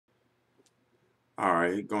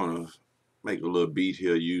Alright, gonna make a little beat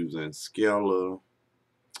here using Scalar,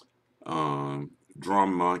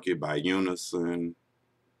 Drum Monkey by Unison,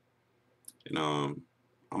 and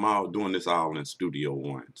I'm out doing this all in Studio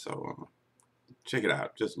One. So check it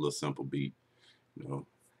out, just a little simple beat. You know,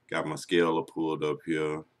 got my scalar pulled up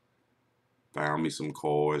here. Found me some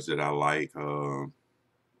chords that I like.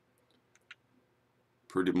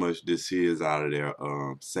 Pretty much this here is out of their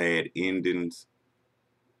Sad Endings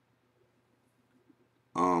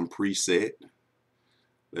preset.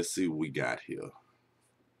 Let's see what we got here.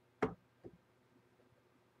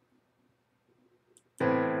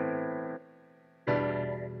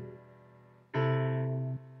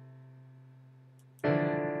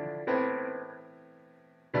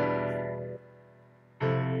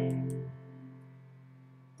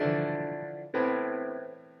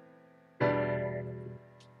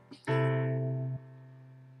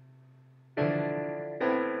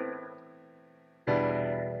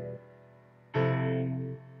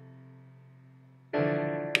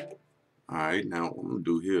 Alright, now what I'm gonna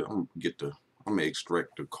do here, I'm gonna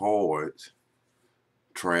extract the chords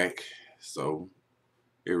track, so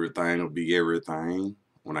everything will be everything.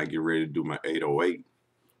 When I get ready to do my 808,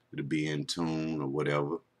 it'll be in tune or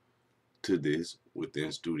whatever to this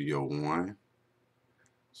within Studio One.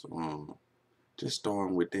 So just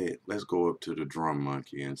starting with that, let's go up to the Drum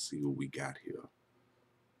Monkey and see what we got here.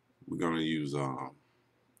 We're gonna use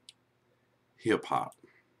hip hop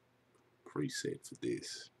preset for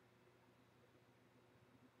this.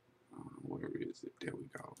 Where is it? There we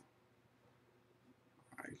go. All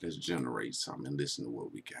right, let's generate something and listen to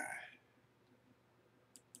what we got.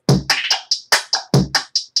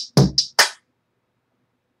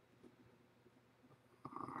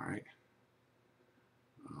 All right.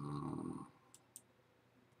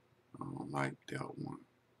 I don't like that one.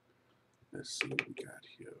 Let's see what we got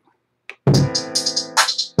here.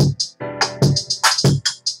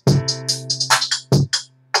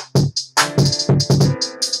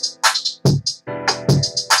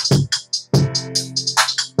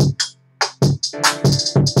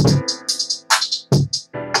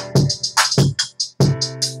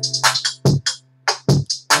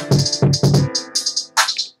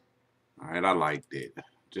 All right, I like that.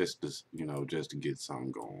 Just to, just to get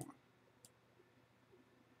something going.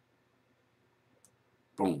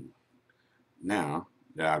 Boom. Now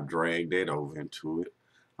that I've dragged that over into it,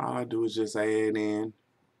 all I do is just add in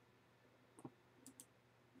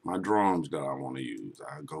my drums that I want to use.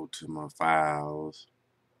 I go to my files,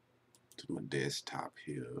 to my desktop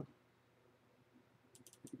here.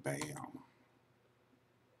 Bam.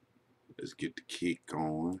 Let's get the kick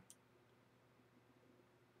going.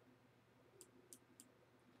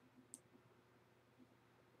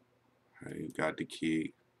 All right, got the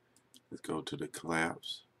kick. Let's go to the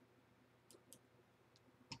claps.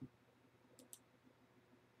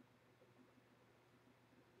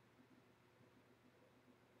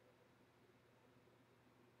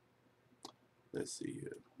 Let's see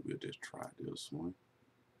here. We'll just try this one.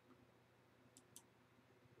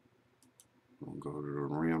 I'm gonna go to the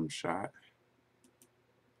rim shot.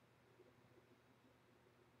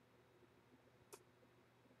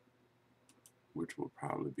 Which will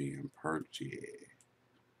probably be in perk G.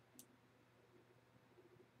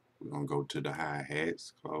 We're gonna go to the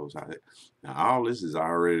hi-hats, close hi-hat. Now all this is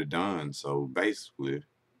already done, so basically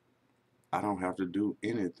I don't have to do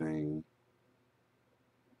anything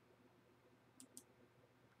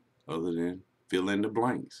other than fill in the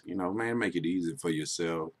blanks. Man, make it easy for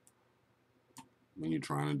yourself when you're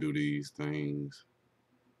trying to do these things.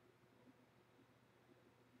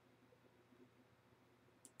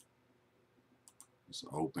 It's an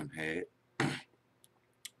open hat.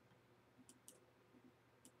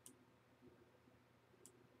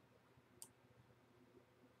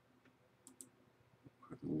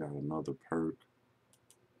 We got another perk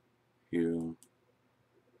here.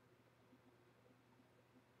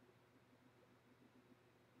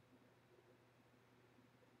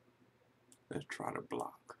 Let's try to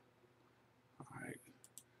block. All right.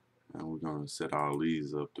 And we're gonna set all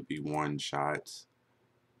these up to be one shots,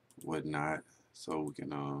 whatnot, so we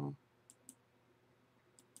can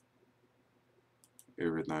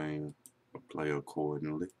everything play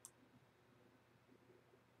accordingly.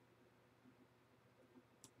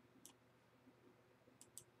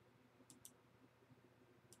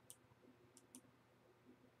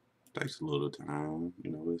 Takes a little time,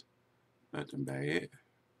 it's nothing bad.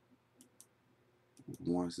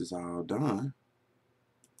 Once it's all done,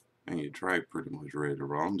 and your track pretty much ready to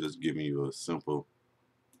roll. I'm just giving you a simple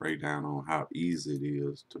breakdown on how easy it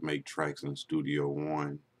is to make tracks in Studio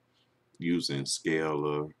One using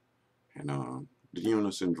Scalar and the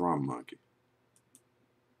Unison Drum Monkey,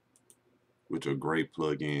 which are great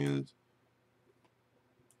plugins,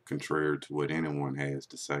 contrary to what anyone has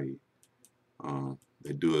to say.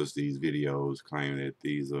 They do us these videos claiming that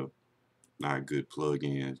these are not good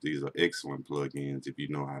plugins. These are excellent plugins if you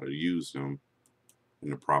know how to use them in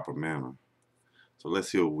the proper manner. So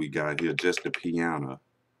let's hear what we got here. Just the piano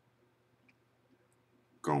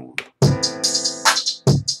going.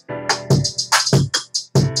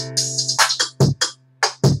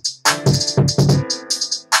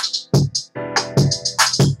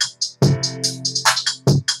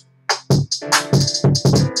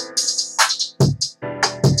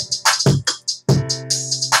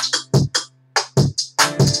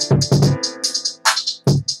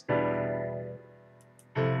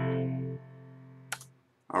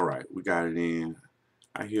 All right, we got it in.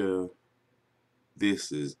 I hear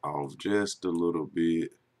this is off just a little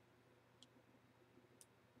bit.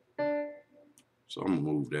 So I'm gonna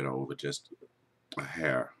move that over just a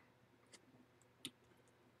hair.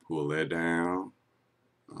 Pull that down.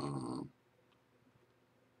 I'm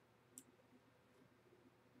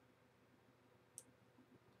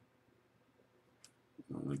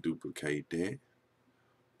gonna duplicate that.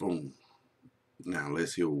 Boom. Now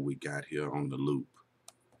let's hear what we got here on the loop.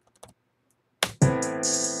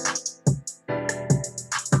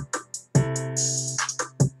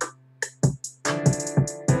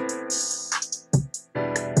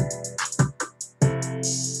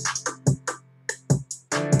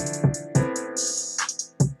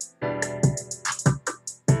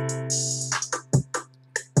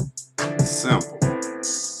 Simple.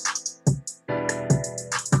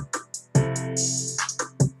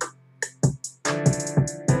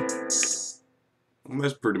 And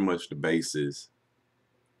that's pretty much the basis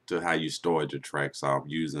to how you start your tracks off,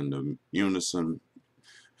 using the Unison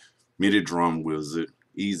MIDI drum wizard,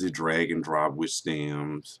 easy drag and drop with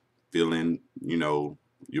stems, fill in,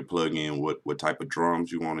 you plug in what type of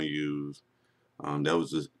drums you want to use.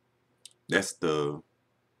 That's the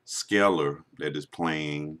scaler that is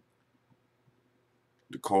playing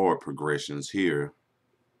the chord progressions here.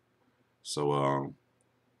 So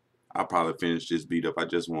I'll probably finish this beat up. I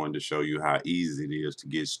just wanted to show you how easy it is to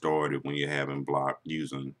get started when you're having block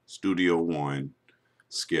using Studio One,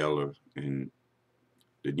 scaler, and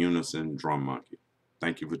the Unison Drum Monkey.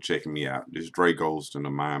 Thank you for checking me out. This is Dre Ghost and the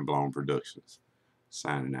Mind Blown Productions.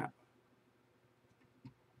 Signing out.